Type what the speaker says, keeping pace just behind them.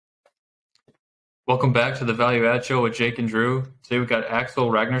Welcome back to the Value Add Show with Jake and Drew. Today we've got Axel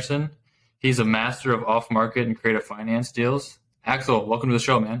Ragnarsson. He's a master of off-market and creative finance deals. Axel, welcome to the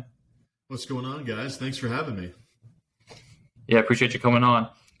show, man. What's going on, guys? Thanks for having me. Yeah, appreciate you coming on.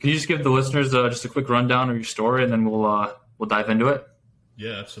 Can you just give the listeners just a quick rundown of your story, and then we'll dive into it?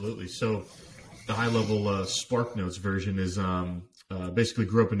 Yeah, absolutely. So the high-level Spark Notes version is basically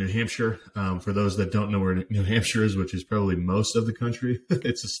grew up in New Hampshire. For those that don't know where New Hampshire is, which is probably most of the country,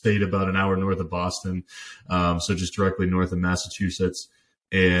 it's a state about an hour north of Boston, so just directly north of Massachusetts.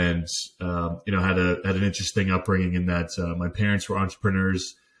 And had an interesting upbringing in that my parents were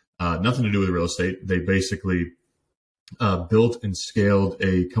entrepreneurs, nothing to do with real estate. They basically built and scaled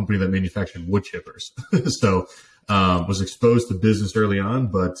a company that manufactured wood chippers. So was exposed to business early on,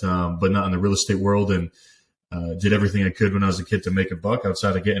 but not in the real estate world, and did everything I could when I was a kid to make a buck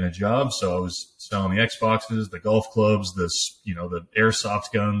outside of getting a job. So I was selling the Xboxes, the golf clubs, the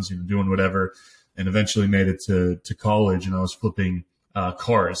airsoft guns, doing whatever, and eventually made it to college, and I was flipping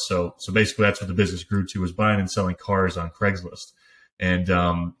cars. So basically that's what the business grew to, was buying and selling cars on Craigslist.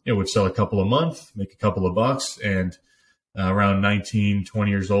 And would sell a couple a month, make a couple of bucks, and around 19,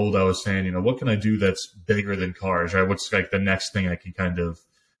 20 years old, I was saying, what can I do that's bigger than cars, right? What's like the next thing I can kind of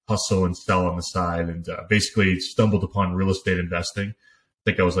hustle and sell on the side? And basically stumbled upon real estate investing. I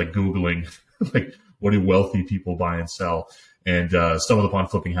think I was like Googling, like, what do wealthy people buy and sell? And stumbled upon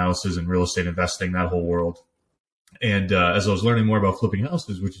flipping houses and real estate investing, that whole world. And as I was learning more about flipping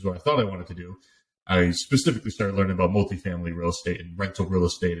houses, which is what I thought I wanted to do, I specifically started learning about multifamily real estate and rental real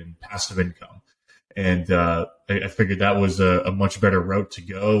estate and passive income. And I figured that was a much better route to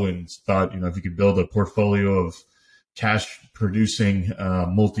go, and thought, if you could build a portfolio of cash producing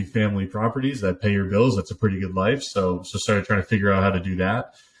multifamily properties that pay your bills, that's a pretty good life. So started trying to figure out how to do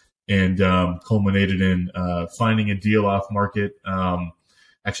that, and culminated in finding a deal off market.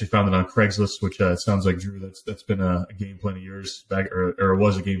 Actually found it on Craigslist, which sounds like, Drew, that's been a game plan of yours back, or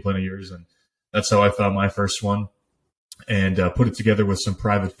was a game plan of yours. And that's how I found my first one, and put it together with some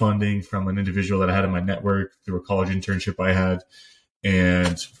private funding from an individual that I had in my network through a college internship I had.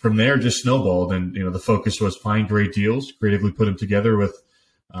 And from there, just snowballed. And, the focus was find great deals, creatively put them together with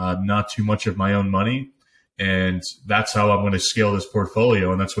not too much of my own money. And that's how I'm going to scale this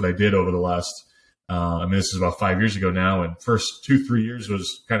portfolio. And that's what I did over the last, this is about 5 years ago now. And first 2-3 years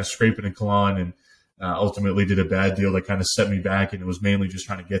was kind of scraping and clawing, and ultimately did a bad deal that kind of set me back. And it was mainly just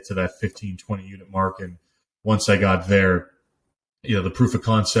trying to get to that 15, 20 unit mark. And once I got there, the proof of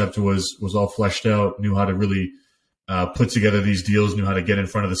concept was all fleshed out, knew how to really put together these deals, knew how to get in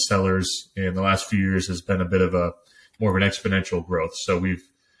front of the sellers. And the last few years has been a bit of more of an exponential growth. So we've,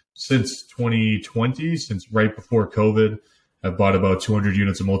 since 2020, since right before COVID, I've bought about 200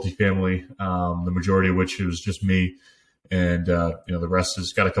 units of multifamily, the majority of which was just me. And, the rest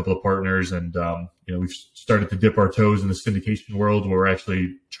has got a couple of partners, and, we've started to dip our toes in the syndication world, where we're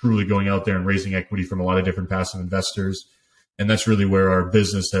actually truly going out there and raising equity from a lot of different passive investors. And that's really where our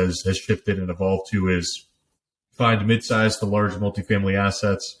business has shifted and evolved to, is find mid-sized to large multifamily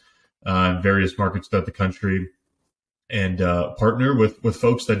assets in various markets throughout the country, and partner with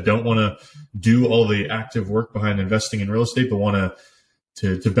folks that don't want to do all the active work behind investing in real estate, but want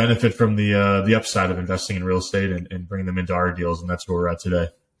to benefit from the upside of investing in real estate, and bring them into our deals. And that's where we're at today.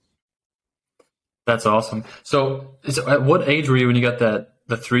 That's awesome. So at what age were you when you got the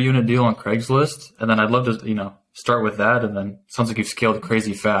 3-unit deal on Craigslist? And then I'd love to, start with that. And then sounds like you've scaled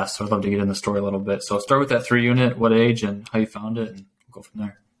crazy fast. So I'd love to get in the story a little bit. So start with that 3-unit, what age and how you found it, and go from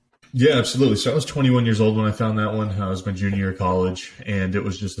there. Yeah, absolutely. So I was 21 years old when I found that one. I was my junior year of college, and it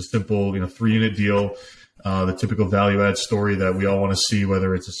was just a simple, 3-unit deal. The typical value add story that we all want to see,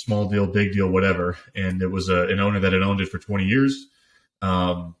 whether it's a small deal, big deal, whatever. And it was an owner that had owned it for 20 years.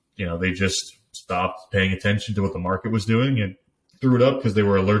 They just stopped paying attention to what the market was doing and threw it up because they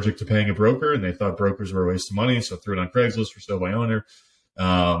were allergic to paying a broker, and they thought brokers were a waste of money. So threw it on Craigslist for sale by owner.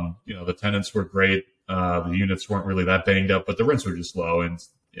 The tenants were great. The units weren't really that banged up, but the rents were just low, and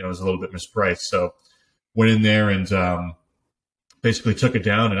it was a little bit mispriced. So went in there and basically took it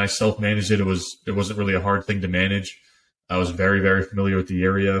down, and I self-managed it. It wasn't really a hard thing to manage. I was very, very familiar with the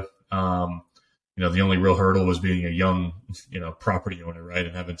area. The only real hurdle was being a young, property owner, right,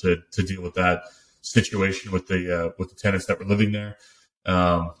 and having to deal with that situation with the tenants that were living there.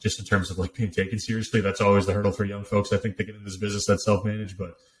 Just in terms of like being taken seriously, that's always the hurdle for young folks, I think, to get in this business that's self-managed.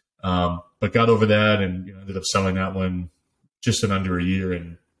 But got over that, and ended up selling that one just in under a year,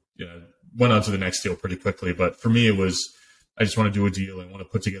 and went on to the next deal pretty quickly. But for me, it was, I just want to do a deal. I want to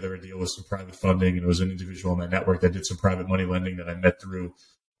put together a deal with some private funding, and it was an individual in my network that did some private money lending that I met through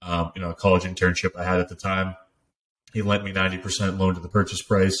a college internship I had at the time. He lent me 90% loan to the purchase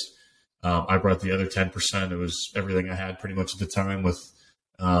price. I brought the other 10%. It was everything I had pretty much at the time with,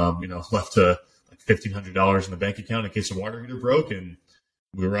 left to like $1,500 in the bank account in case the water heater broke, and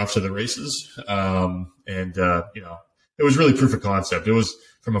we were off to the races. It was really proof of concept. It was,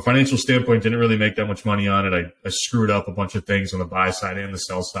 from a financial standpoint, didn't really make that much money on it. I screwed up a bunch of things on the buy side and the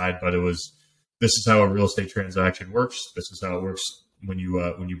sell side, but this is how a real estate transaction works. This is how it works when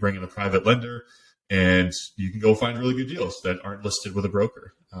you bring in a private lender, and you can go find really good deals that aren't listed with a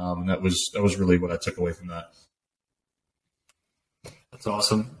broker. And that was really what I took away from that. That's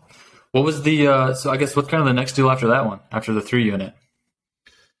awesome. What was so I guess what's kind of the next deal after that one, after the 3 unit?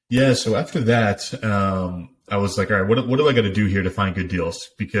 Yeah. So after that, I was like, all right, what do I got to do here to find good deals?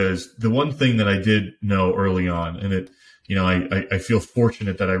 Because the one thing that I did know early on, and I feel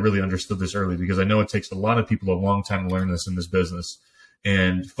fortunate that I really understood this early, because I know it takes a lot of people a long time to learn this in this business.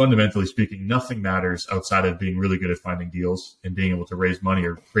 And fundamentally speaking, nothing matters outside of being really good at finding deals and being able to raise money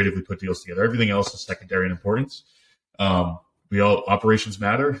or creatively put deals together. Everything else is secondary in importance. Operations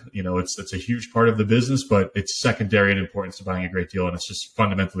matter. It's a huge part of the business, but it's secondary in importance to buying a great deal. And it's just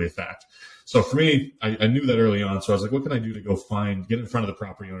fundamentally a fact. So for me, I knew that early on. So I was like, what can I do to get in front of the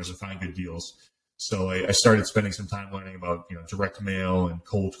property owners and find good deals? So I started spending some time learning about, direct mail and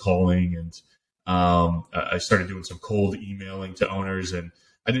cold calling. And I started doing some cold emailing to owners, and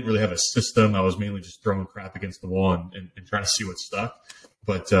I didn't really have a system. I was mainly just throwing crap against the wall and trying to see what stuck.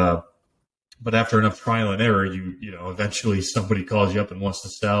 But after enough trial and error, eventually somebody calls you up and wants to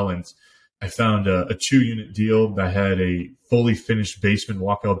sell. And I found a 2-unit deal that had a fully finished basement,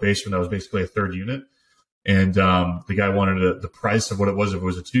 walkout basement that was basically a 3rd unit. And the guy wanted the price of what it was if it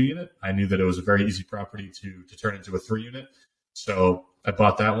was a 2-unit. I knew that it was a very easy property to turn into a 3-unit. So I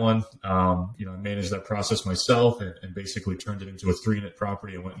bought that one. I managed that process myself and basically turned it into a 3-unit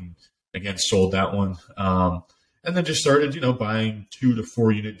property. I went and, again, sold that one. And then just started, buying 2 to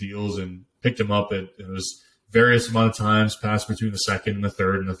 4 unit deals and picked them up. It was various amount of times, passed between the 2nd and the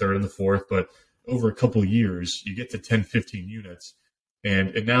 3rd and the 3rd and the 4th. But over a couple of years, you get to 10, 15 units.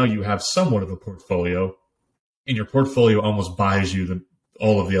 And now you have somewhat of a portfolio. And your portfolio almost buys you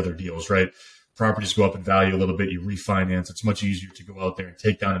all of the other deals, right? Properties go up in value a little bit. You refinance. It's much easier to go out there and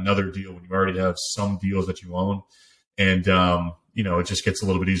take down another deal when you already have some deals that you own. And, it just gets a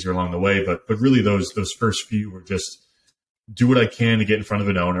little bit easier along the way. But really those first few were just do what I can to get in front of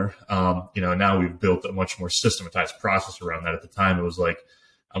an owner. Now we've built a much more systematized process around that. At the time, it was like,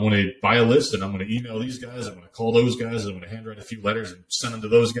 I'm going to buy a list and I'm going to email these guys. I'm going to call those guys. I'm going to handwrite a few letters and send them to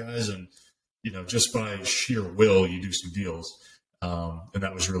those guys. And, just by sheer will, you do some deals. And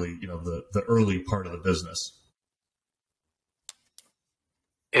that was really, the early part of the business.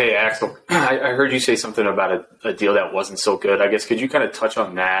 Hey, Axel, I heard you say something about a deal that wasn't so good. I guess, could you kind of touch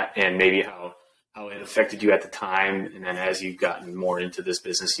on that and maybe how it affected you at the time? And then as you've gotten more into this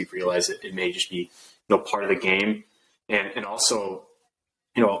business, you've realized that it may just be, part of the game. And also,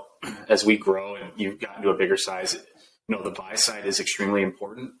 as we grow and you've gotten to a bigger size, the buy side is extremely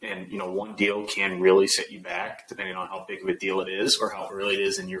important. And, one deal can really set you back depending on how big of a deal it is or how early it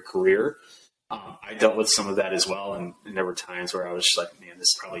is in your career. I dealt with some of that as well. And there were times where I was just like, man,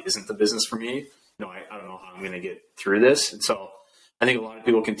 this probably isn't the business for me. I don't know how I'm going to get through this. And so I think a lot of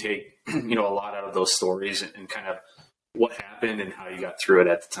people can take, a lot out of those stories and kind of what happened and how you got through it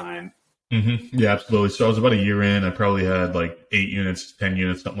at the time. Mm-hmm. Yeah, absolutely. So I was about a year in. I probably had like 8 units, 10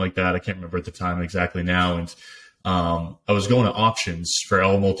 units, something like that. I can't remember at the time exactly now. And I was going to auctions for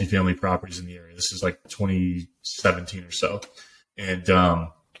all multifamily properties in the area. This is like 2017 or so. And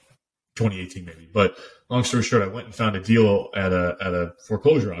 2018 maybe. But long story short, I went and found a deal at a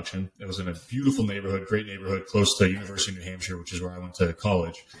foreclosure auction. It was in a beautiful neighborhood, great neighborhood, close to University of New Hampshire, which is where I went to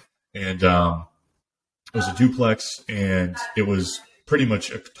college. And it was a duplex, and it was pretty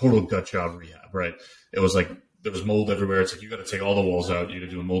much a total gut job rehab, right? It was like there was mold everywhere. It's like, you got to take all the walls out. You got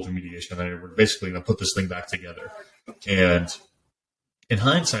to do a mold remediation. And then we're basically going to put this thing back together. And in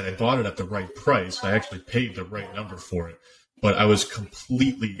hindsight, I bought it at the right price. I actually paid the right number for it. But I was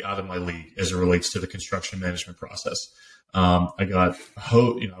completely out of my league as it relates to the construction management process. I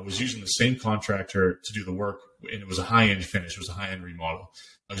was using the same contractor to do the work, and it was a high-end finish. It was a high-end remodel.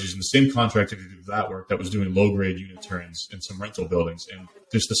 I was using the same contractor to do that work that was doing low-grade unit turns in some rental buildings, and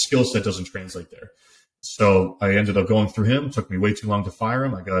just the skill set doesn't translate there. So I ended up going through him. It took me way too long to fire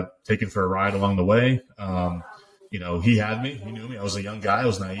him. I got taken for a ride along the way. He had me. He knew me. I was a young guy. I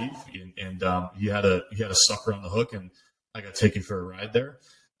was naive, and he had a sucker on the hook, and I got taken for a ride there.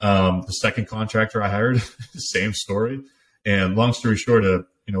 The second contractor I hired, same story. And long story short, it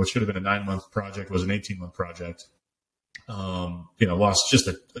should have been a 9-month project, was an 18-month project. Lost just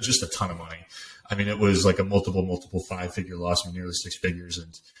a ton of money. I mean, it was like a multiple 5-figure loss, nearly 6 figures.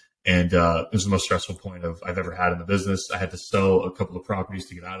 And, And it was the most stressful point I've ever had in the business. I had to sell a couple of properties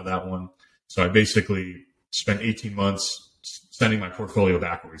to get out of that one. So I basically spent 18 months sending my portfolio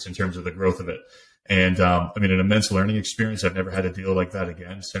backwards in terms of the growth of it. And I mean, an immense learning experience. I've never had a deal like that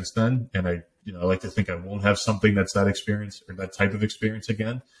again since then. And I like to think I won't have something that's that experience or that type of experience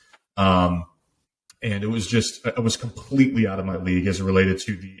again. And it was just, I was completely out of my league as it related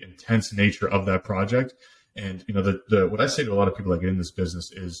to the intense nature of that project. And, what I say to a lot of people that get in this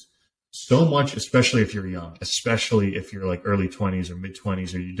business is so much, especially if you're young, especially if you're like early 20s or mid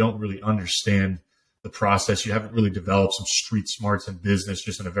 20s, or you don't really understand the process. You haven't really developed some street smarts in business,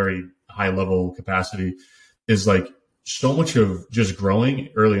 just in a very high level capacity, is like so much of just growing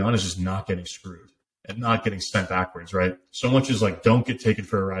early on is just not getting screwed and not getting sent backwards, right? So much is like, don't get taken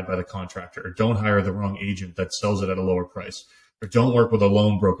for a ride by the contractor, or don't hire the wrong agent that sells it at a lower price, or don't work with a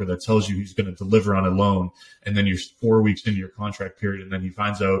loan broker that tells you he's going to deliver on a loan. And then you're 4 weeks into your contract period, and then he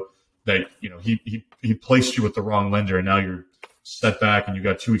finds out that, he placed you with the wrong lender, and now you're set back and you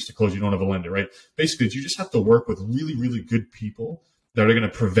got 2 weeks to close. You don't have a lender, right? Basically, you just have to work with really, really good people that are going to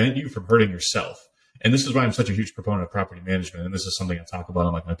prevent you from hurting yourself. And this is why I'm such a huge proponent of property management. And this is something I talk about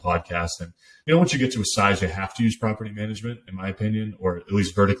on like my podcast. And, once you get to a size, you have to use property management, in my opinion, or at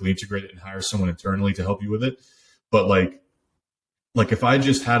least vertically integrate it and hire someone internally to help you with it. But like if I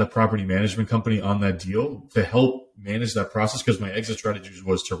just had a property management company on that deal to help manage that process, because my exit strategy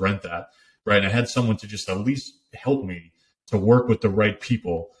was to rent that, right? And I had someone to just at least help me to work with the right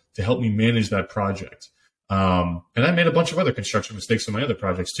people to help me manage that project. And I made a bunch of other construction mistakes on my other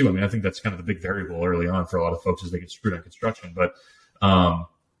projects too. I mean, I think that's kind of the big variable early on for a lot of folks, is they get screwed on construction. But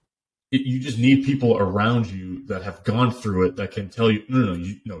you just need people around you that have gone through it that can tell you,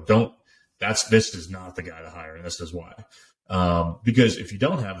 no, don't. This is not the guy to hire, and this is why. Because if you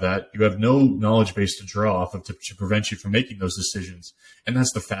don't have that, you have no knowledge base to draw off of to prevent you from making those decisions. And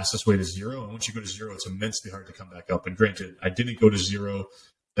that's the fastest way to zero. And once you go to zero, it's immensely hard to come back up. And granted, I didn't go to zero.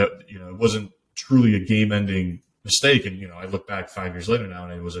 That, it wasn't truly a game ending mistake. And, I look back 5 years later now,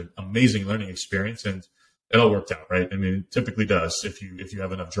 and it was an amazing learning experience, and it all worked out, right? I mean, it typically does if you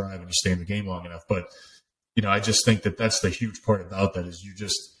have enough drive and you stay in the game long enough. But, I just think that that's the huge part about that, is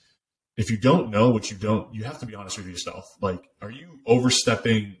if you don't know what you have to be honest with yourself. Like, are you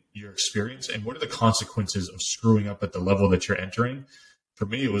overstepping your experience, and what are the consequences of screwing up at the level that you're entering? For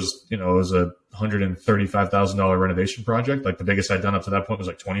me, it was a $135,000 renovation project. Like, the biggest I'd done up to that point was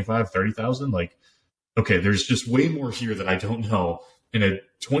like 25, 30,000. Like, okay, there's just way more here that I don't know. And a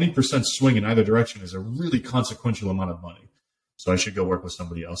 20% swing in either direction is a really consequential amount of money. So I should go work with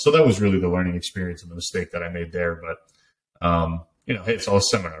somebody else. So that was really the learning experience and the mistake that I made there. But, hey, it's all a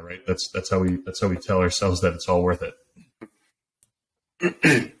seminar, right? That's how we tell ourselves that it's all worth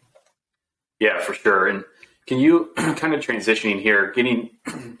it. Yeah, for sure. And can you kind of transitioning here, getting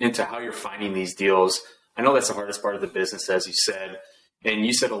into how you're finding these deals? I know that's the hardest part of the business, as you said, and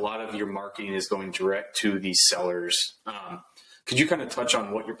you said a lot of your marketing is going direct to these sellers. Could you kind of touch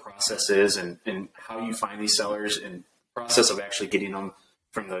on what your process is and how you find these sellers, and process of actually getting them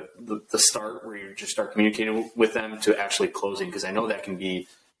from the start, where you just start communicating with them, to actually closing? Because I know that can be,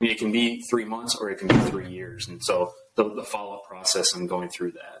 it can be 3 months or it can be 3 years. And so the follow-up process and going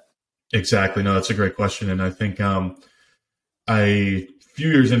through that. Exactly. No, that's a great question. And I think a few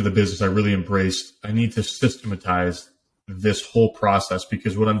years into the business, I really embraced, I need to systematize this whole process,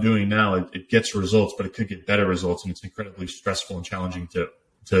 because what I'm doing now, it gets results, but it could get better results. And it's incredibly stressful and challenging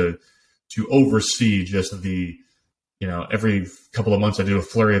to oversee just the, every couple of months I do a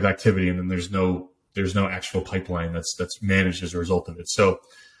flurry of activity, and then there's no actual pipeline that's managed as a result of it. So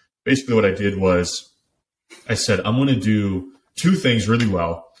basically what I did was I said, I'm going to do two things really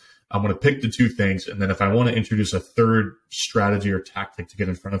well. I'm going to pick the two things. And then if I want to introduce a third strategy or tactic to get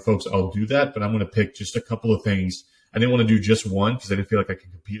in front of folks, I'll do that. But I'm going to pick just a couple of things. I didn't want to do just one, because I didn't feel like I could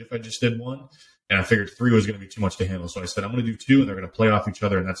compete if I just did one. And I figured 3 was going to be too much to handle. So I said, I'm going to do 2, and they're going to play off each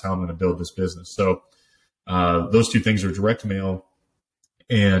other. And that's how I'm going to build this business. So those 2 things are direct mail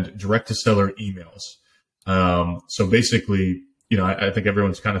and direct to seller emails. So basically, I think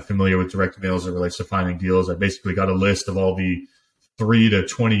everyone's kind of familiar with direct mail as it relates to finding deals. I basically got a list of all the 3 to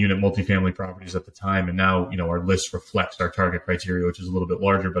 20 unit multifamily properties at the time. And now, our list reflects our target criteria, which is a little bit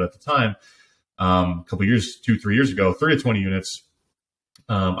larger. But at the time, a couple years, 2-3 years ago, 3 to 20 units,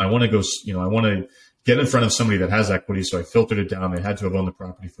 I want to get in front of somebody that has equity. So I filtered it down. They had to have owned the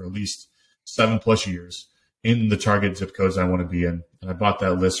property for at least 7+ years in the target zip codes I want to be in. And I bought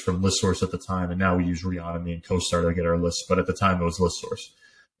that list from ListSource at the time. And now we use Reonomy and CoStar to get our lists. But at the time, it was ListSource.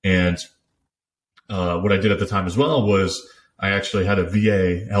 And what I did at the time as well was I actually had a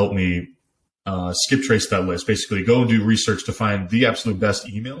VA help me skip trace that list. Basically, go and do research to find the absolute best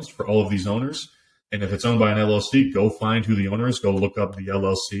emails for all of these owners. And if it's owned by an LLC, go find who the owner is, go look up the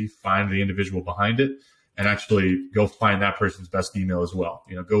LLC, find the individual behind it, and actually go find that person's best email as well.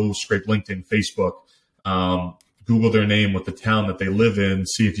 Go scrape LinkedIn, Facebook, Google their name with the town that they live in,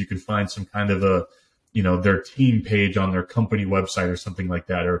 see if you can find some kind of a, their team page on their company website or something like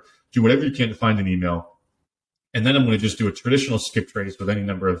that, or do whatever you can to find an email. And then I'm going to just do a traditional skip trace with any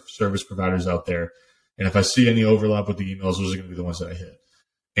number of service providers out there. And if I see any overlap with the emails, those are going to be the ones that I hit.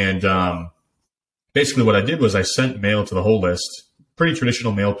 And basically what I did was I sent mail to the whole list, pretty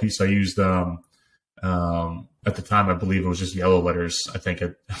traditional mail piece. I used, at the time, I believe it was just yellow letters. I think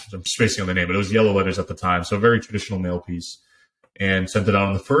I'm spacing on the name, but it was yellow letters at the time. So a very traditional mail piece, and sent it out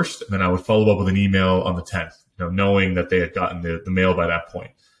on the 1st. And then I would follow up with an email on the 10th, knowing that they had gotten the mail by that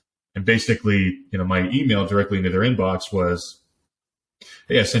point. And basically, my email directly into their inbox was,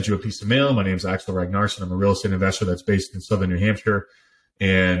 hey, I sent you a piece of mail. My name is Axel Ragnarsson. I'm a real estate investor that's based in Southern New Hampshire.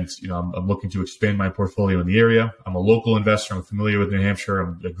 And, I'm looking to expand my portfolio in the area. I'm a local investor. I'm familiar with New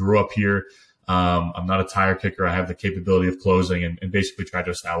Hampshire. I grew up here. I'm not a tire kicker. I have the capability of closing, and basically tried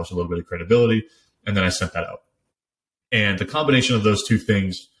to establish a little bit of credibility. And then I sent that out. And the combination of those two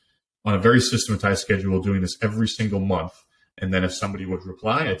things on a very systematized schedule, doing this every single month. And then if somebody would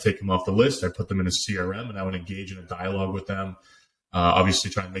reply, I'd take them off the list. I'd put them in a CRM, and I would engage in a dialogue with them. Obviously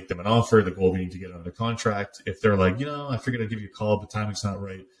trying to make them an offer, the goal being to get under contract. If they're like, I figured I'd give you a call, but timing's not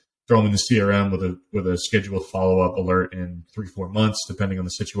right, throw them in the CRM with a scheduled follow-up alert in 3-4 months, depending on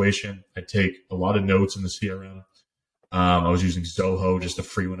the situation. I'd take a lot of notes in the CRM. I was using Zoho, just a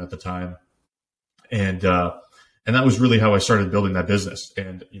free one at the time. And that was really how I started building that business.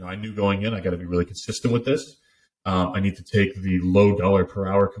 And, I knew going in, I got to be really consistent with this. I need to take the low dollar per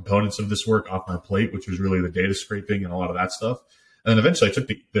hour components of this work off my plate, which was really the data scraping and a lot of that stuff. And then eventually I took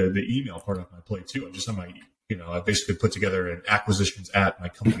the email part off my plate too. I'm just on my, I basically put together an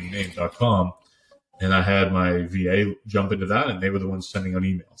acquisitions@mycompanyname.com, and I had my VA jump into that, and they were the ones sending out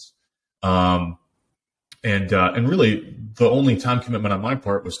emails. And really the only time commitment on my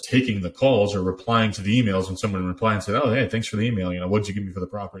part was taking the calls or replying to the emails when someone would reply and said, oh, hey, thanks for the email. What'd you give me for the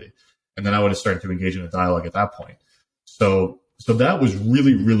property? And then I would have started to engage in a dialogue at that point. So that was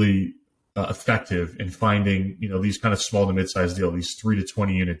really, really effective in finding, these kind of small to mid-sized deals, these 3 to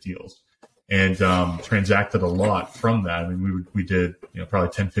 20 unit deals, and transacted a lot from that. I mean, we did, probably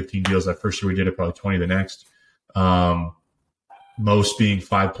 10, 15 deals that first year. We did it, probably 20 the next. Most being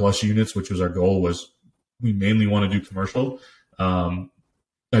 5+ units, which was our goal. Was we mainly want to do commercial. I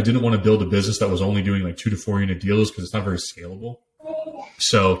didn't want to build a business that was only doing like 2 to 4 unit deals, because it's not very scalable.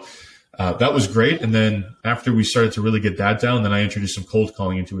 So that was great. And then after we started to really get that down, then I introduced some cold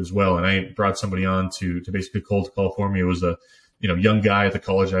calling into it as well. And I brought somebody on to basically cold call for me. It was a young guy at the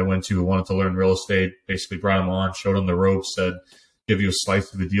college I went to who wanted to learn real estate. Basically brought him on, showed him the ropes, said, give you a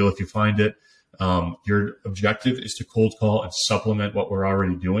slice of the deal if you find it. Your objective is to cold call and supplement what we're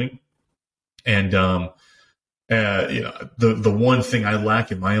already doing. And the one thing I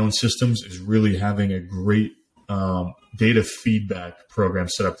lack in my own systems is really having a great data feedback program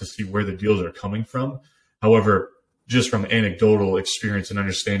set up to see where the deals are coming from. However, just from anecdotal experience and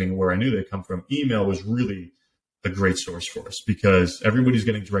understanding where I knew they come from, email was really a great source for us, because everybody's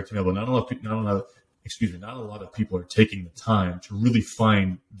getting direct email, but not a lot of people are taking the time to really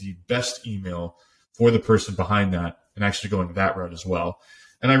find the best email for the person behind that, and actually going that route as well.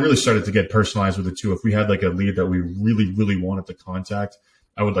 And I really started to get personalized with it too. If we had like a lead that we really, really wanted to contact,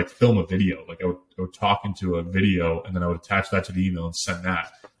 I would like film a video. Like I would talk into a video, and then I would attach that to the email and send that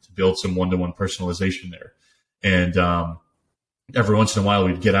to build some one-to-one personalization there. And every once in a while,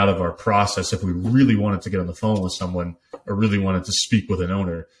 we'd get out of our process if we really wanted to get on the phone with someone or really wanted to speak with an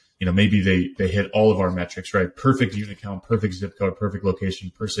owner. Maybe they hit all of our metrics, right? Perfect unit count, perfect zip code, perfect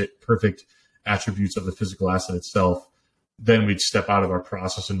location, perfect attributes of the physical asset itself. Then we'd step out of our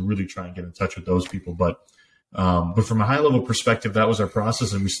process and really try and get in touch with those people. But from a high level perspective, that was our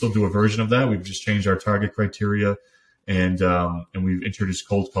process, and we still do a version of that. We've just changed our target criteria, and we've introduced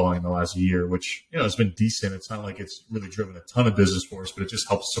cold calling in the last year, which has been decent. It's not like it's really driven a ton of business for us, but it just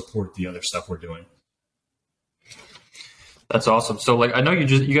helps support the other stuff we're doing. That's awesome. So, like, I know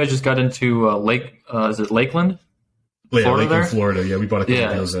you guys just got into is it Lakeland? Lakeland, Florida. Yeah, we bought a couple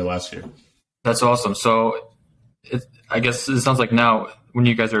of deals there last year. That's awesome. So, I guess it sounds like now when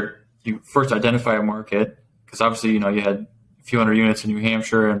you first identify a market, because obviously, you had a few hundred units in New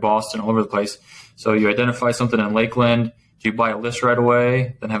Hampshire and Boston, all over the place. So you identify something in Lakeland, do you buy a list right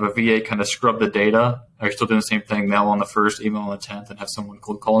away, then have a VA kind of scrub the data? Are you still doing the same thing, mail on the 1st, email on the 10th, and have someone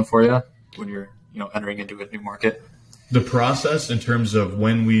cold calling for you when you're, entering into a new market? The process in terms of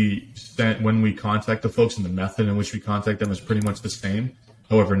when we contact the folks and the method in which we contact them is pretty much the same.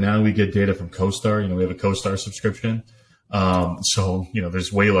 However, now we get data from CoStar. We have a CoStar subscription. So,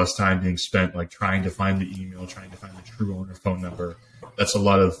 there's way less time being spent like trying to find the email, trying to find the true owner phone number. That's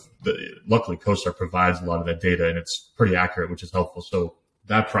luckily CoStar provides a lot of that data and it's pretty accurate, which is helpful. So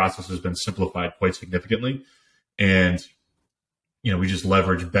that process has been simplified quite significantly. And, we just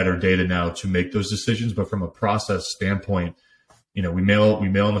leverage better data now to make those decisions. But from a process standpoint, we mail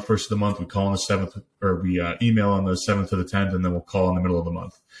on the 1st of the month, we call on the 7th, or we email on the 7th to the 10th, and then we'll call in the middle of the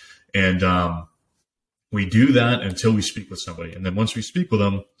month. And we do that until we speak with somebody. And then once we speak with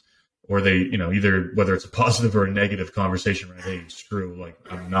them, or they, either whether it's a positive or a negative conversation, right? Hey, screw, like,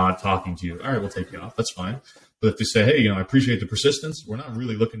 I'm not talking to you. All right, we'll take you off. That's fine. But if they say, hey, I appreciate the persistence, we're not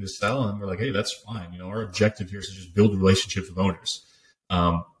really looking to sell. And we're like, hey, that's fine. Our objective here is to just build relationships with owners.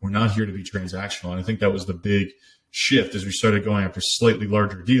 We're not here to be transactional. And I think that was the big shift as we started going after slightly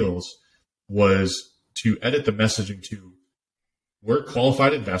larger deals, was to edit the messaging to, we're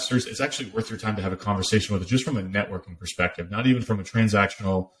qualified investors. It's actually worth your time to have a conversation with it, just from a networking perspective, not even from a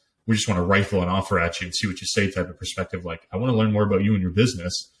transactional, we just want to rifle an offer at you and see what you say type of perspective. Like, I want to learn more about you and your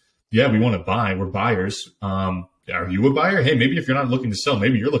business. Yeah, we want to buy. We're buyers. Are you a buyer? Hey, maybe if you're not looking to sell,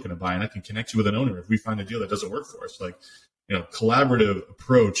 maybe you're looking to buy, and I can connect you with an owner if we find a deal that doesn't work for us. Like, collaborative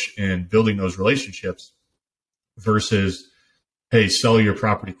approach in building those relationships versus, hey, sell your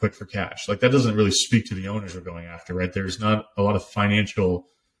property quick for cash. Like, that doesn't really speak to the owners we're going after, right? There's not a lot of financial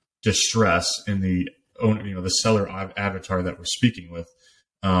distress in the owner, the seller avatar that we're speaking with.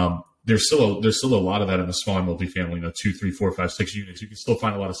 There's still a lot of that in the smaller multifamily, 2, 3, 4, 5, 6 units. You can still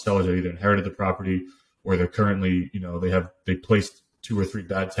find a lot of sellers that either inherited the property or they're currently, they placed 2 or 3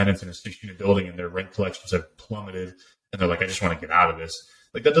 bad tenants in a 6-unit building and their rent collections have plummeted. And they're like, I just want to get out of this.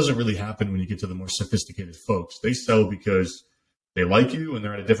 Like, that doesn't really happen when you get to the more sophisticated folks. They sell because they like you and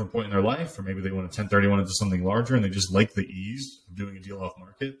they're at a different point in their life, or maybe they want to 1031 into something larger and they just like the ease of doing a deal off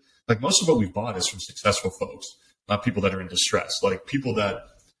market. Like, most of what we've bought is from successful folks, not people that are in distress. Like, people that,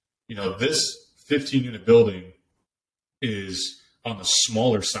 this 15-unit building is on the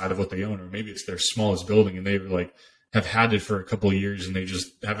smaller side of what they own, or maybe it's their smallest building and they have had it for a couple of years and they just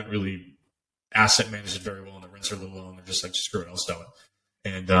haven't really asset managed it very well and the rents are a little low and they're just like, screw it, I'll sell it.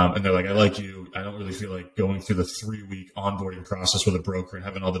 And they're like, I like you. I don't really feel like going through the 3-week onboarding process with a broker and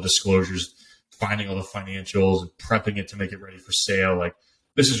having all the disclosures, finding all the financials and prepping it to make it ready for sale. Like,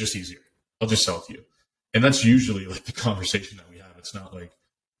 this is just easier. I'll just sell it to you. And that's usually like the conversation that we have. It's not like,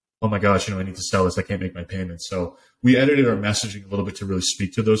 oh my gosh, I need to sell this. I can't make my payments. So we edited our messaging a little bit to really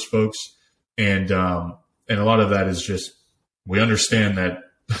speak to those folks. And a lot of that is just, we understand that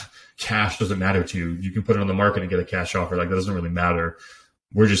cash doesn't matter to you. You can put it on the market and get a cash offer. Like, that doesn't really matter.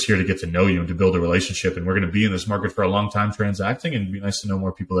 We're just here to get to know you and to build a relationship. And we're going to be in this market for a long time transacting, and it'd be nice to know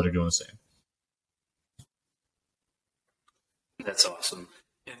more people that are doing the same. That's awesome.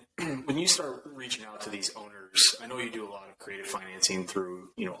 And when you start reaching out to these owners, I know you do a lot of creative financing through,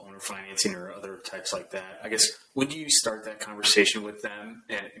 owner financing or other types like that. I guess, when do you start that conversation with them,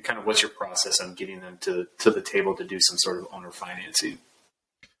 and kind of what's your process on getting them to the table to do some sort of owner financing?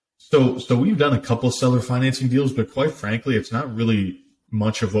 So we've done a couple of seller financing deals, but quite frankly, it's not really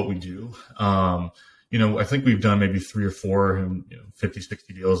much of what we do. I think we've done maybe 3 or 4 and 50,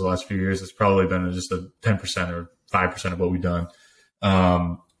 60 deals the last few years. It's probably been just a 10% or 5% of what we've done.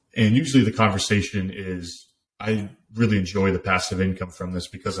 And usually the conversation is, I really enjoy the passive income from this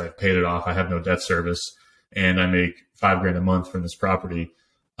because I've paid it off. I have no debt service and I make $5,000 a month from this property.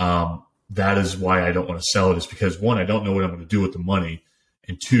 That is why I don't want to sell it, is because 1, I don't know what I'm going to do with the money.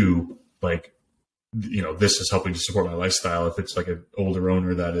 And 2, this is helping to support my lifestyle. If it's like an older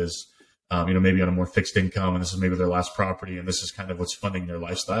owner that is, maybe on a more fixed income and this is maybe their last property and this is kind of what's funding their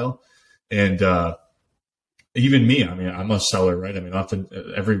lifestyle. And, even me, I'm a seller, right? Often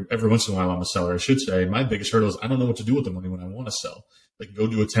every once in a while I'm a seller, I should say. My biggest hurdle is I don't know what to do with the money when I want to sell. Like, go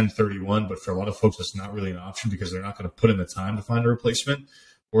do a 1031, but for a lot of folks, it's not really an option because they're not going to put in the time to find a replacement,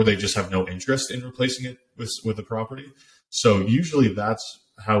 or they just have no interest in replacing it with the property. So usually that's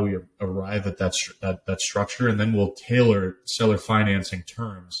how we arrive at that structure, and then we'll tailor seller financing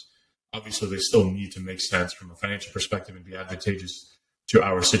terms. Obviously, they still need to make sense from a financial perspective and be advantageous to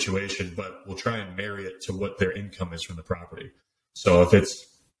our situation, but we'll try and marry it to what their income is from the property. So if it's,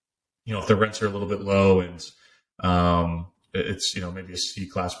 if the rents are a little bit low and it's, maybe a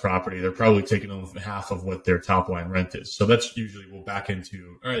C-class property, they're probably taking home half of what their top line rent is. So that's usually, we'll back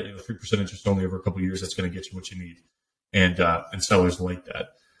into, all right, 3% interest only over a couple of years, that's going to get you what you need. And sellers like that.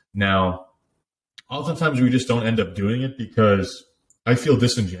 Now, oftentimes we just don't end up doing it because I feel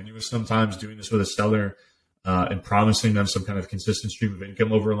disingenuous sometimes doing this with a seller. and promising them some kind of consistent stream of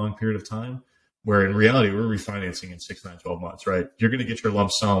income over a long period of time. Where in reality, we're refinancing in 6, 9, 12 months, right? You're going to get your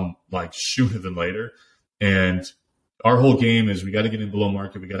lump sum like sooner than later. And our whole game is we got to get in below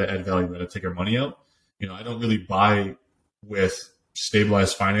market. We got to add value. We got to take our money out. I don't really buy with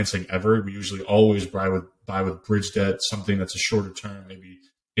stabilized financing ever. We usually always buy with bridge debt, something that's a shorter term, maybe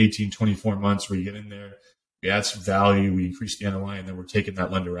 18, 24 months where you get in there, we add some value, we increase the NOI, and then we're taking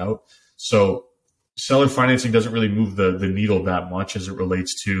that lender out. So seller financing doesn't really move the needle that much as it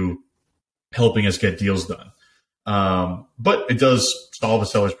relates to helping us get deals done. But it does solve a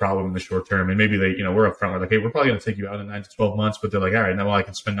seller's problem in the short term. And maybe they, we're upfront. We're like, hey, we're probably going to take you out in 9 to 12 months. But they're like, all right, now I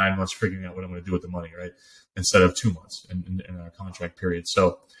can spend 9 months figuring out what I'm going to do with the money, right? Instead of 2 months in our contract period.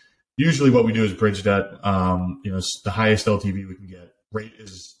 So usually what we do is bridge debt. The highest LTV we can get. Rate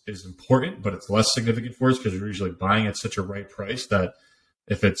is important, but it's less significant for us because we're usually buying at such a right price that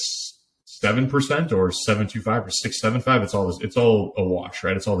if it's 7% or 7.25 or 6.75, it's all a wash,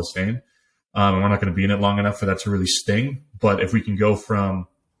 right? It's all the same. And we're not going to be in it long enough for that to really sting. But if we can go from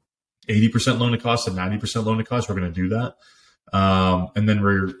 80% loan to cost to 90% loan to cost, we're going to do that. And then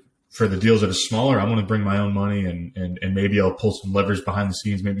for the deals that are smaller, I'm going to bring my own money and maybe I'll pull some levers behind the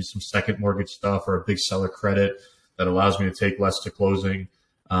scenes, maybe some second mortgage stuff or a big seller credit that allows me to take less to closing.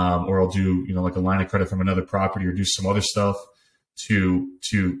 Or I'll do, like a line of credit from another property or do some other stuff to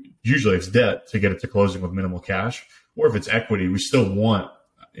usually it's debt to get it to closing with minimal cash. Or if it's equity, we still want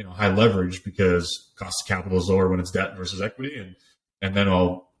high leverage because cost of capital is lower when it's debt versus equity. And then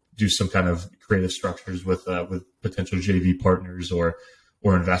I'll do some kind of creative structures with potential JV partners or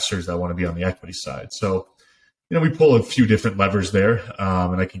investors that want to be on the equity side. So, we pull a few different levers there,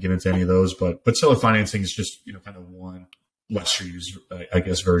 and I can get into any of those, but seller financing is just, kind of one lesser used, I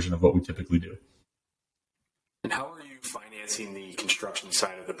guess, version of what we typically do. And how are you financing the construction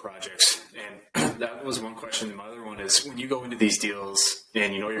side of the projects? And that was one question. My other one is when you go into these deals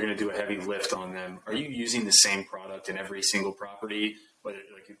and you're going to do a heavy lift on them, are you using the same product in every single property, whether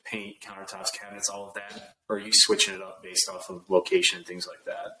like you paint, countertops, cabinets, all of that, or are you switching it up based off of location and things like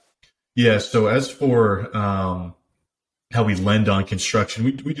that? Yeah. So as for how we lend on construction,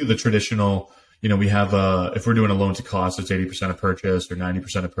 we do the traditional. We have if we're doing a loan to cost, it's 80% of purchase or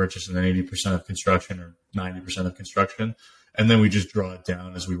 90% of purchase, and then 80% of construction or 90% of construction, and then we just draw it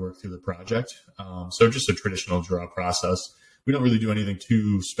down as we work through the project. So just a traditional draw process. We don't really do anything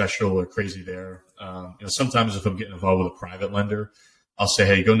too special or crazy there. Sometimes if I'm getting involved with a private lender, I'll say,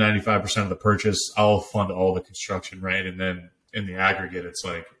 hey, go 95% of the purchase. I'll fund all the construction, right? And then in the aggregate, it's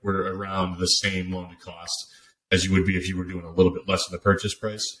like we're around the same loan to cost as you would be if you were doing a little bit less of the purchase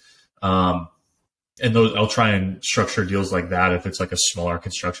price. And those, I'll try and structure deals like that. If it's like a smaller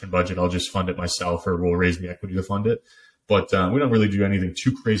construction budget, I'll just fund it myself or we'll raise the equity to fund it. But we don't really do anything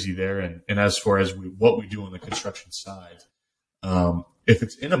too crazy there. And as far as what we do on the construction side, if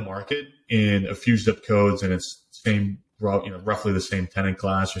it's in a market in a few zip codes and it's roughly the same tenant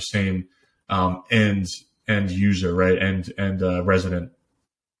class or same end user, right, and resident,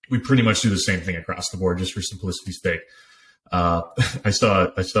 we pretty much do the same thing across the board just for simplicity's sake. I saw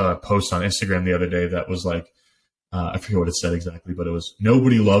a post on Instagram the other day that was like, I forget what it said exactly, but it was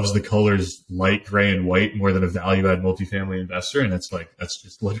nobody loves the colors light gray and white more than a value add multifamily investor. And it's like, that's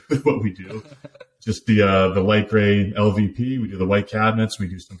just literally what we do. Just the light gray LVP. We do the white cabinets. We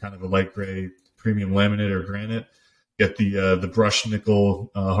do some kind of a light gray premium laminate or granite, get the brushed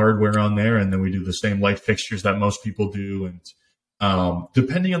nickel hardware on there. And then we do the same light fixtures that most people do. And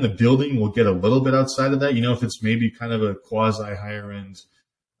depending on the building, we'll get a little bit outside of that. If it's maybe kind of a quasi higher end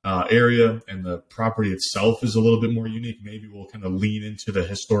area and the property itself is a little bit more unique, maybe we'll kind of lean into the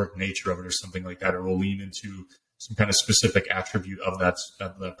historic nature of it or something like that, or we'll lean into some kind of specific attribute of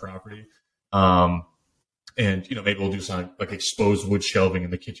that property. And maybe we'll do something like exposed wood shelving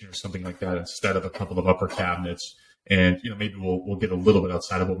in the kitchen or something like that instead of a couple of upper cabinets. And maybe we'll get a little bit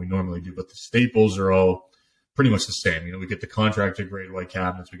outside of what we normally do, but the staples are all pretty much the same. We get the contractor grade white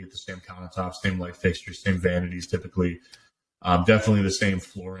cabinets, we get the same countertops, same light fixtures, same vanities typically. Definitely the same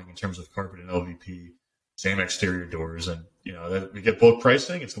flooring in terms of carpet and LVP, same exterior doors. And, we get bulk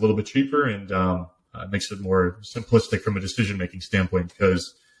pricing. It's a little bit cheaper and it makes it more simplistic from a decision-making standpoint,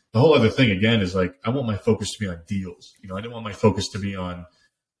 because the whole other thing, again, is like, I want my focus to be on deals. I didn't want my focus to be on,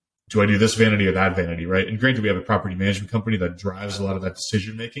 do I do this vanity or that vanity, right? And granted, we have a property management company that drives a lot of that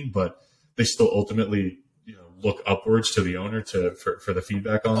decision-making, but they still ultimately, look upwards to the owner for the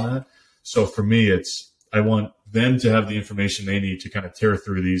feedback on that. So for me, I want them to have the information they need to kind of tear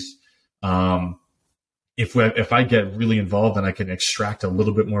through these. If I get really involved and I can extract a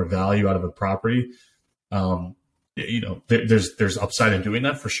little bit more value out of a property, there's upside in doing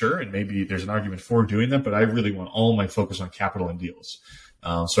that for sure. And maybe there's an argument for doing that, but I really want all my focus on capital and deals.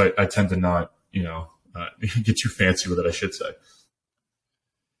 So I tend to not, get too fancy with it, I should say.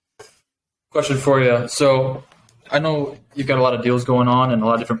 Question for you. So I know you've got a lot of deals going on and a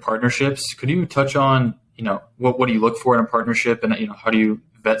lot of different partnerships. Could you touch on, what do you look for in a partnership, and, how do you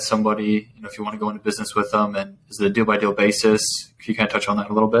vet somebody, if you want to go into business with them, and is it a deal by deal basis? Can you kind of touch on that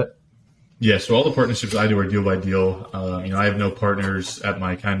a little bit? Yeah. So all the partnerships I do are deal by deal. I have no partners at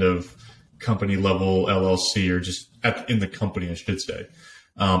my kind of company level LLC, or just in the company, I should say.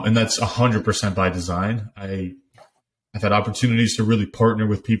 And that's 100% by design. I've had opportunities to really partner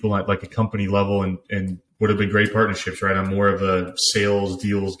with people at like a company level and would have been great partnerships, right? I'm more of a sales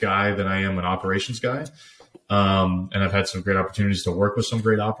deals guy than I am an operations guy. And I've had some great opportunities to work with some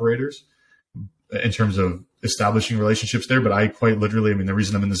great operators in terms of establishing relationships there. But I quite literally, the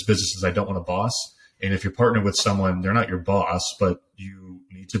reason I'm in this business is I don't want a boss. And if you're partnered with someone, they're not your boss, but you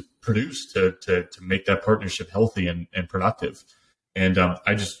need to produce to make that partnership healthy and productive. And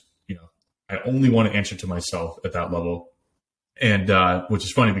I just, I only want to answer to myself at that level. And which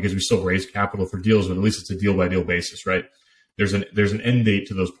is funny because we still raise capital for deals, but at least it's a deal by deal basis, right? There's an end date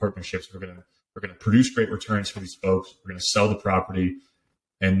to those partnerships. We're gonna produce great returns for these folks. We're gonna sell the property,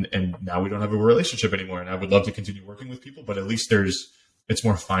 and now we don't have a relationship anymore. And I would love to continue working with people, but at least it's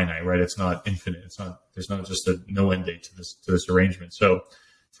more finite, right? It's not infinite. There's not just a no end date to this arrangement. So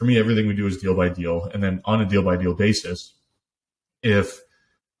for me, everything we do is deal by deal, and then on a deal by deal basis, if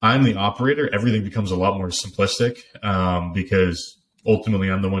I'm the operator, everything becomes a lot more simplistic because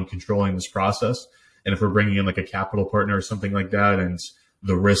ultimately I'm the one controlling this process. And if we're bringing in like a capital partner or something like that, and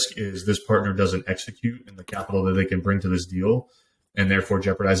the risk is this partner doesn't execute and the capital that they can bring to this deal and therefore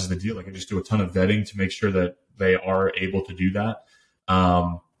jeopardizes the deal, I can just do a ton of vetting to make sure that they are able to do that.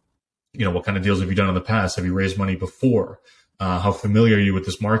 What kind of deals have you done in the past? Have you raised money before? How familiar are you with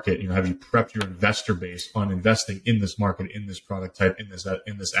this market? Have you prepped your investor base on investing in this market, in this product type, in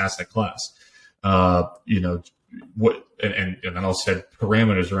this asset class? What and I'll set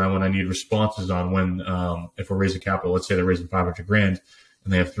parameters around when I need responses on when if we're raising capital, let's say they're raising $500,000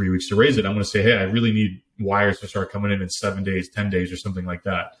 and they have 3 weeks to raise it. I'm going to say, hey, I really need wires to start coming in 7 days, 10 days, or something like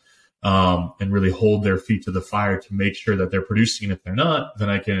that, and really hold their feet to the fire to make sure that they're producing. And if they're not, then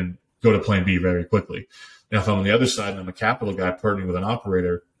I can go to plan B very quickly. Now, if I'm on the other side and I'm a capital guy partnering with an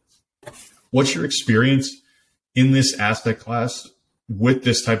operator, what's your experience in this asset class with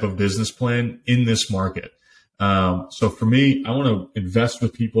this type of business plan in this market? So for me, I want to invest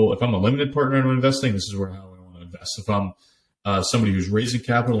with people. If I'm a limited partner in investing, this is how I want to invest. If I'm somebody who's raising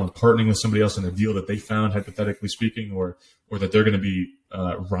capital and partnering with somebody else in a deal that they found, hypothetically speaking, or that they're going to be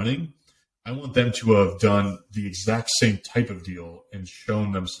running, I want them to have done the exact same type of deal and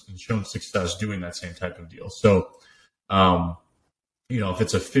shown success doing that same type of deal. So, if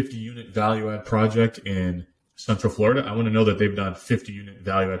it's a 50 unit value add project in Central Florida, I want to know that they've done 50 unit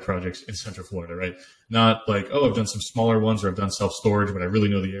value add projects in Central Florida, right? Not like, oh, I've done some smaller ones or I've done self storage, but I really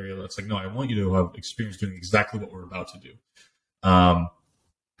know the area. It's like, no, I want you to have experience doing exactly what we're about to do. And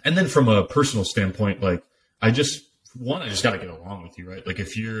then from a personal standpoint, like I just got to get along with you, right? Like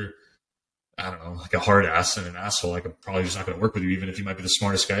if you're, I don't know, like a hard ass and an asshole, I'm probably just not going to work with you, even if you might be the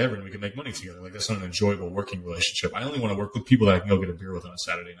smartest guy ever and we can make money together. Like that's not an enjoyable working relationship. I only want to work with people that I can go get a beer with on a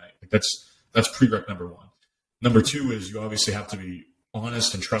Saturday night. Like that's prereq number one. Number two is you obviously have to be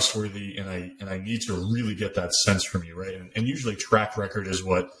honest and trustworthy, and I need to really get that sense from you, right? And usually track record is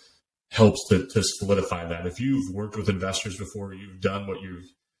what helps to solidify that. If you've worked with investors before, you've done what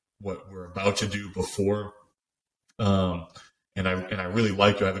we're about to do before, and I really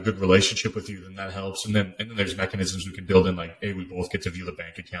like you, I have a good relationship with you, then that helps. And then there's mechanisms we can build in, like, hey, we both get to view the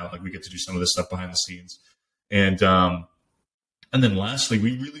bank account, like we get to do some of this stuff behind the scenes. And then lastly,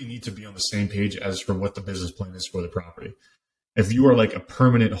 we really need to be on the same page as for what the business plan is for the property. If you are like a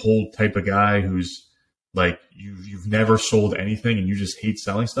permanent hold type of guy who's like you've never sold anything and you just hate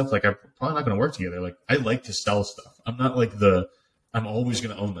selling stuff, like I'm probably not going to work together. Like I like to sell stuff. I'm not like I'm always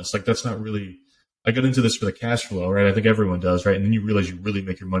going to own this. Like that's not really, I got into this for the cash flow, right? I think everyone does, right? And then you realize you really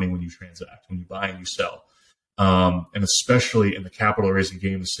make your money when you transact, when you buy and you sell. And especially in the capital raising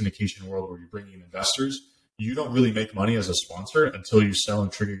game, the syndication world where you're bringing in investors, you don't really make money as a sponsor until you sell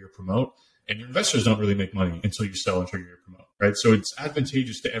and trigger your promote. And your investors don't really make money until you sell and trigger your promote, right? So it's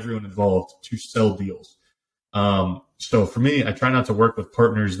advantageous to everyone involved to sell deals. So for me, I try not to work with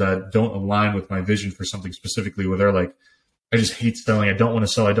partners that don't align with my vision for something specifically, where they're like, I just hate selling. I don't want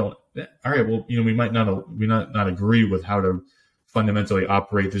to sell. All right, well, we might not agree with how to fundamentally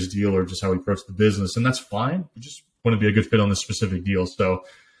operate this deal or just how we approach the business. And that's fine. We just want to be a good fit on this specific deal. So,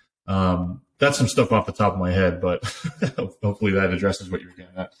 that's some stuff off the top of my head, but hopefully that addresses what you're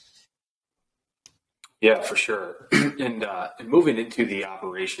getting at. Yeah, for sure. And moving into the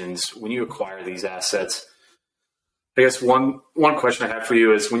operations, when you acquire these assets, I guess one question I have for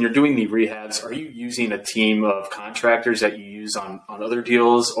you is when you're doing the rehabs, are you using a team of contractors that you use on other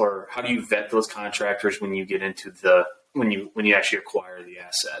deals, or how do you vet those contractors when you get into when you actually acquire the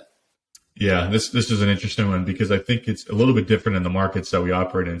asset? Yeah, this is an interesting one because I think it's a little bit different in the markets that we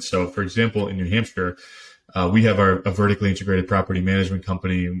operate in. So, for example, in New Hampshire, we have a vertically integrated property management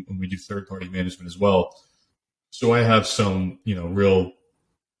company, and we do third-party management as well. So I have some, real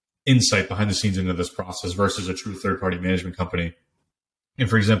insight behind the scenes into this process versus a true third-party management company. And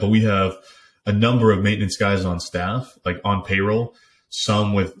for example, we have a number of maintenance guys on staff, like on payroll,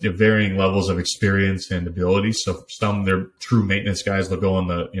 some with varying levels of experience and ability. So some they're true maintenance guys. They'll go on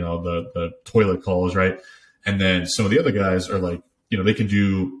the toilet calls, right? And then some of the other guys are like, they can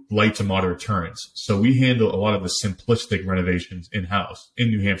do light to moderate turns. So we handle a lot of the simplistic renovations in-house, in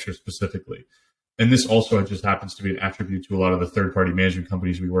New Hampshire specifically. And this also just happens to be an attribute to a lot of the third-party management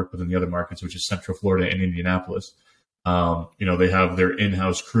companies we work with in the other markets, which is Central Florida and Indianapolis. They have their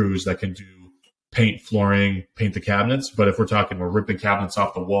in-house crews that can do paint flooring, paint the cabinets. But if we're talking, we're ripping cabinets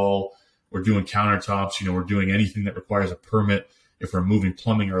off the wall, we're doing countertops, we're doing anything that requires a permit. If we're moving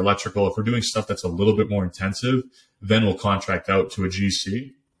plumbing or electrical, if we're doing stuff that's a little bit more intensive, then we'll contract out to a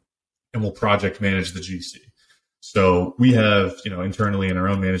GC and we'll project manage the GC. So we have, internally in our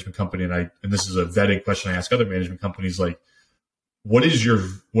own management company, and this is a vetting question I ask other management companies, like, what is your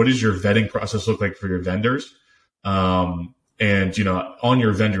vetting process look like for your vendors? And, on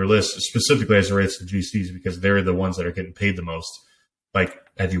your vendor list, specifically as it relates to GCs, because they're the ones that are getting paid the most. Like,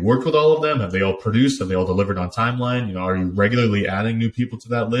 have you worked with all of them? Have they all produced? Have they all delivered on timeline? Are you regularly adding new people to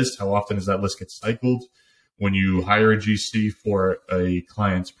that list? How often does that list get cycled? When you hire a GC for a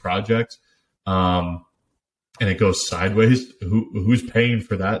client's project, and it goes sideways, who's paying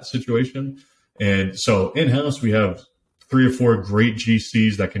for that situation? And so in-house, we have 3 or 4 great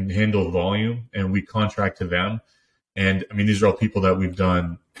GCs that can handle volume, and we contract to them. And I mean, these are all people that we've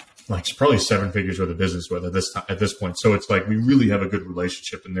done like probably 7 figures worth of business with at this point. So it's like we really have a good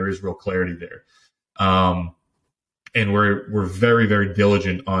relationship, and there is real clarity there. And we're very, very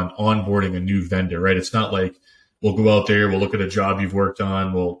diligent on onboarding a new vendor, right? It's not like we'll go out there, we'll look at a job you've worked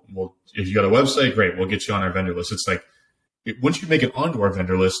on. We'll if you got a website, great, we'll get you on our vendor list. It's like once you make it onto our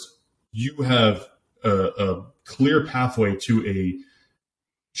vendor list, you have a clear pathway to a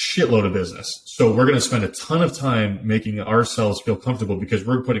shitload of business. So we're going to spend a ton of time making ourselves feel comfortable because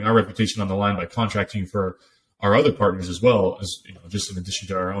we're putting our reputation on the line by contracting for our other partners as well as, just in addition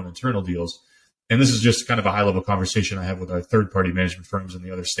to our own internal deals. And this is just kind of a high level conversation I have with our third party management firms in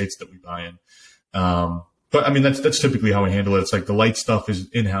the other states that we buy in. But I mean, that's typically how we handle it. It's like the light stuff is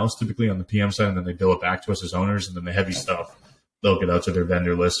in-house typically on the PM side, and then they bill it back to us as owners. And then the heavy stuff, they'll get out to their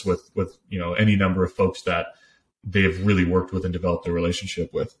vendor list with any number of folks that they've really worked with and developed a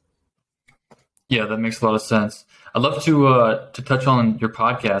relationship with. Yeah, that makes a lot of sense. I'd love to touch on your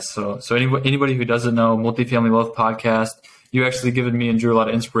podcast. So anybody who doesn't know, Multifamily Wealth Podcast, you actually given me and Drew a lot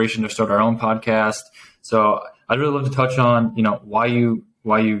of inspiration to start our own podcast. So I'd really love to touch on, why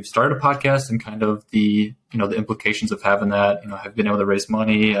you started a podcast and kind of the implications of having that, have been able to raise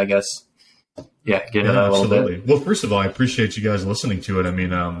money, I guess. Yeah, get into that a little bit. Well, first of all, I appreciate you guys listening to it. I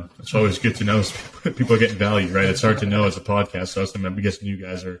mean, it's always good to know people are getting value, right? It's hard to know as a podcast. So I'm guessing you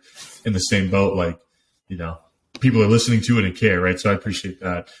guys are in the same boat. Like, people are listening to it and care, right? So I appreciate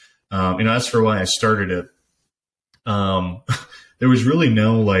that. As for why I started it, there was really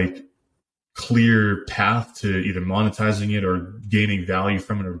no clear path to either monetizing it or gaining value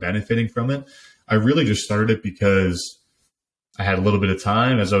from it or benefiting from it. I really just started it because I had a little bit of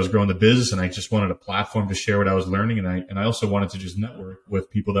time as I was growing the business, and I just wanted a platform to share what I was learning. And I also wanted to just network with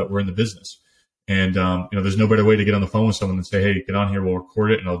people that were in the business. And, there's no better way to get on the phone with someone than say, hey, get on here, we'll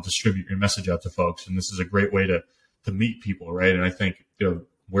record it, and I'll distribute your message out to folks. And this is a great way to meet people, right? And I think,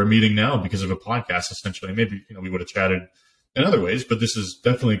 we're meeting now because of a podcast, essentially. Maybe, we would have chatted in other ways, but this is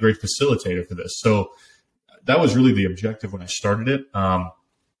definitely a great facilitator for this. So that was really the objective when I started it.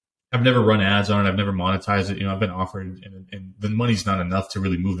 I've never run ads on it. I've never monetized it. I've been offered, and the money's not enough to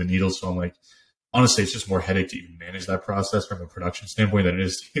really move the needle. So I'm like, honestly, it's just more headache to even manage that process from a production standpoint than it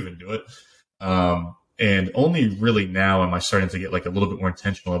is to even do it. And only really now am I starting to get a little bit more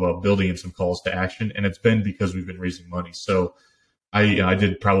intentional about building in some calls to action. And it's been because we've been raising money. So I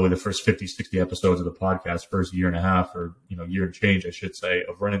did probably the first 50, 60 episodes of the podcast, first year and a half or, year and change, I should say,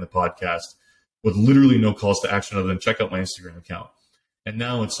 of running the podcast with literally no calls to action other than check out my Instagram account. And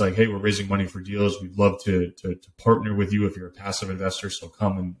now it's like, hey, we're raising money for deals. We'd love to partner with you if you're a passive investor. So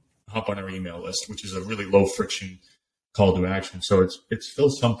come and hop on our email list, which is a really low friction call to action. So it's still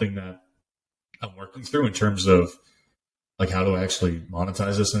something that I'm working through in terms of like how to actually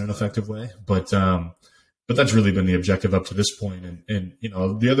monetize this in an effective way. But that's really been the objective up to this point. And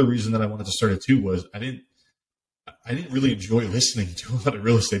the other reason that I wanted to start it too was I didn't really enjoy listening to a lot of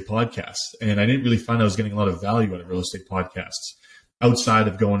real estate podcasts, and I didn't really find I was getting a lot of value out of real estate podcasts outside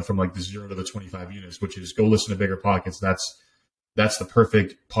of going from like the 0 to the 25 units, which is go listen to Bigger Pockets. That's the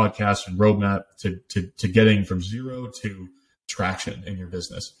perfect podcast and roadmap to getting from 0 to traction in your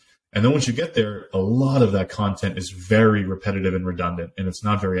business. And then once you get there, a lot of that content is very repetitive and redundant, and it's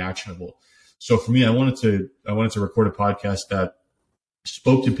not very actionable. So for me, I wanted to record a podcast that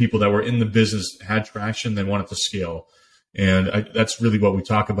spoke to people that were in the business, had traction, then wanted to scale. And that's really what we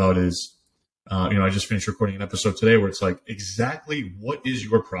talk about is, I just finished recording an episode today where it's like, exactly what is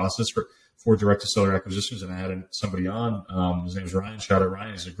your process for direct to seller acquisitions? And I had somebody on, his name is Ryan. Shout out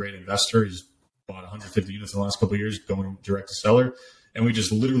Ryan. He's a great investor. He's bought 150 units in the last couple of years going direct to seller. And we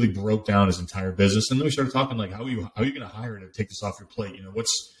just literally broke down his entire business. And then we started talking like, how are you going to hire to take this off your plate?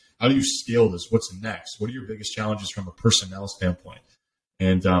 How do you scale this? What's next? What are your biggest challenges from a personnel standpoint?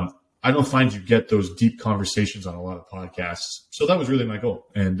 And I don't find you get those deep conversations on a lot of podcasts. So that was really my goal.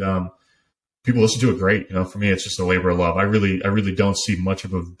 And people listen to it great. For me, it's just a labor of love. I really don't see much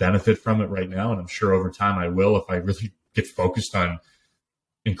of a benefit from it right now. And I'm sure over time I will if I really get focused on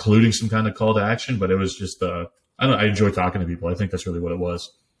including some kind of call to action. But it was just, I enjoy talking to people. I think that's really what it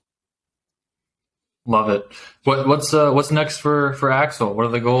was. Love it. What's next for Axel? What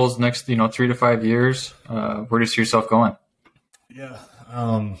are the goals next, 3 to 5 years? Where do you see yourself going? Yeah.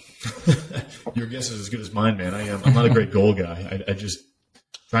 Your guess is as good as mine, man. I'm not a great goal guy. I just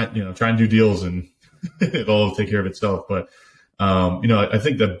try and do deals and it'll all take care of itself. But, I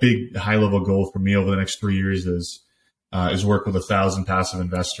think the big high level goal for me over the next 3 years is work with 1,000 passive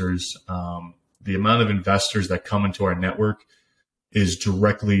investors. The amount of investors that come into our network is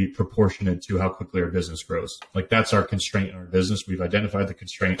directly proportionate to how quickly our business grows. Like that's our constraint in our business. We've identified the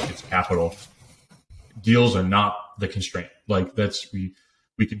constraint. It's capital. Deals are not the constraint. Like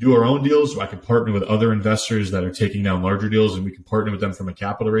we can do our own deals. I can partner with other investors that are taking down larger deals, and we can partner with them from a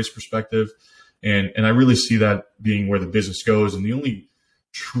capital raise perspective. And I really see that being where the business goes. And the only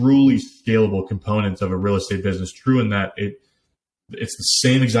truly scalable component of a real estate business, true in that it's the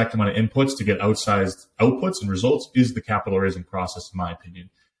same exact amount of inputs to get outsized outputs and results, is the capital raising process, in my opinion.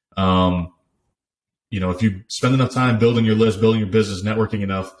 If you spend enough time building your list, building your business, networking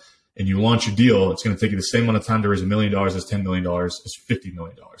enough, and you launch a deal, it's going to take you the same amount of time to raise $1 million as $10 million as $50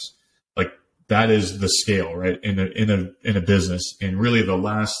 million. Like that is the scale, right? In a business. And really the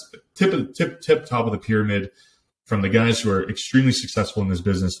last tip top of the pyramid from the guys who are extremely successful in this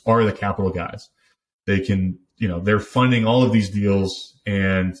business are the capital guys. They can, they're funding all of these deals.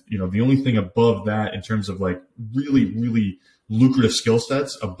 And, the only thing above that in terms of like really, really lucrative skill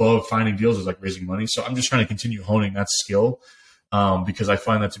sets above finding deals is like raising money. So I'm just trying to continue honing that skill. Because I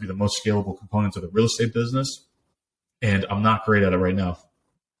find that to be the most scalable component of the real estate business, and I'm not great at it right now.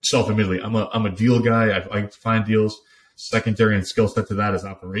 Self-admittedly, I'm a deal guy. I like to find deals. Secondary and skill set to that is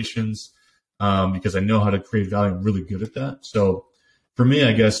operations, because I know how to create value. I'm really good at that. So for me,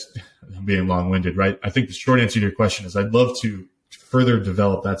 I guess I'm being long-winded, right? I think the short answer to your question is I'd love to further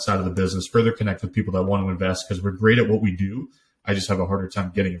develop that side of the business, further connect with people that want to invest because we're great at what we do. I just have a harder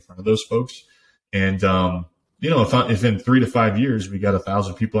time getting in front of those folks. And, if in 3 to 5 years we got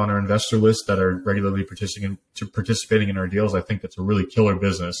 1,000 people on our investor list that are regularly participating in our deals, I think that's a really killer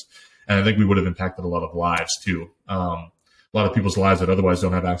business. And I think we would have impacted a lot of lives too. A lot of people's lives that otherwise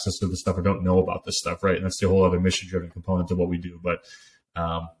don't have access to this stuff or don't know about this stuff, right? And that's the whole other mission-driven component of what we do. But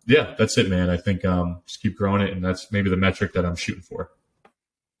that's it, man. I think just keep growing it, and that's maybe the metric that I'm shooting for.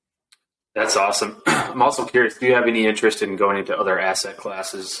 That's awesome. I'm also curious, do you have any interest in going into other asset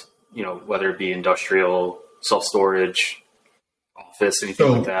classes, whether it be industrial, self-storage, office,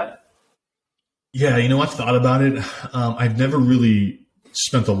 anything like that? Yeah, I've thought about it. I've never really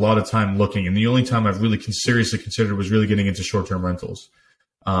spent a lot of time looking, and the only time I've really seriously considered was really getting into short-term rentals,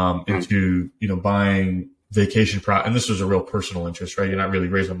 into buying vacation and this was a real personal interest, right? You're not really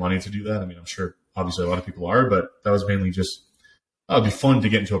raising money to do that. I mean, I'm sure obviously a lot of people are, but that was mainly just it'd be fun to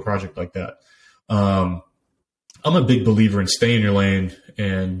get into a project like that. I'm a big believer in stay in your lane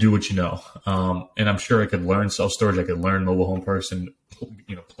and do what you know. And I'm sure I could learn self-storage. I could learn mobile home parks, and,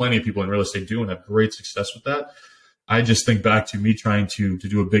 plenty of people in real estate do and have great success with that. I just think back to me trying to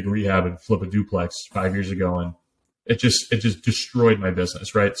do a big rehab and flip a duplex 5 years ago. And it just destroyed my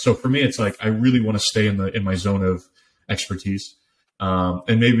business. Right. So for me, it's like, I really want to stay in my zone of expertise.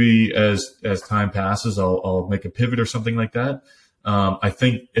 And maybe as time passes, I'll make a pivot or something like that. I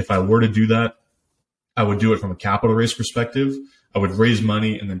think if I were to do that, I would do it from a capital raise perspective. I would raise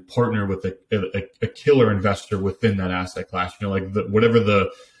money and then partner with a killer investor within that asset class. Whatever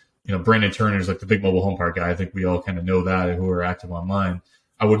the, Brandon Turner is like the big mobile home park guy. I think we all kind of know that who are active online.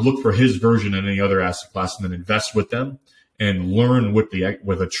 I would look for his version in any other asset class and then invest with them and learn with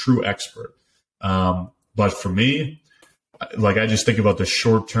a true expert. But for me, like I just think about the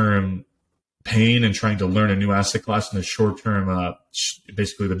short-term pain and trying to learn a new asset class in the short-term.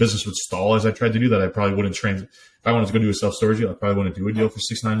 Basically, the business would stall as I tried to do that. I probably wouldn't if I wanted to go do a self-storage deal, I probably wouldn't do a deal for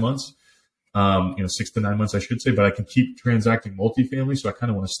 6-9 months. 6 to 9 months, I should say. But I can keep transacting multifamily, so I kind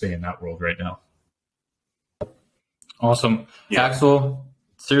of want to stay in that world right now. Awesome, yeah. Axel.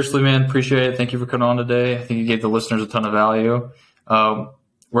 Seriously, man, appreciate it. Thank you for coming on today. I think you gave the listeners a ton of value.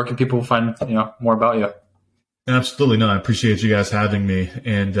 Where can people find more about you? Absolutely. No, I appreciate you guys having me.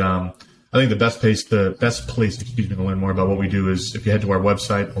 And I think the best place to learn more about what we do is if you head to our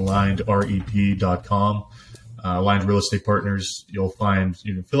website, alignedrep.com, Aligned Real Estate Partners. You'll find,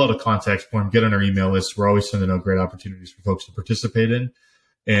 fill out a contact form, get on our email list. We're always sending out great opportunities for folks to participate in.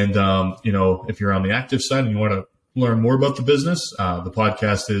 And, if you're on the active side and you want to learn more about the business, the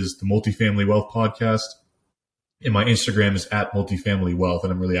podcast is the Multifamily Wealth Podcast. And my Instagram is @multifamilywealth,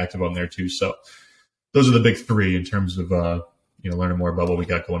 and I'm really active on there too. So those are the big three in terms of, learning more about what we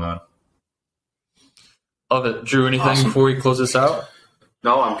got going on. Love it. Drew, anything before we close this out?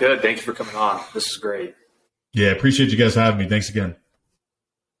 No, I'm good. Thank you for coming on. This is great. Yeah, appreciate you guys having me. Thanks again.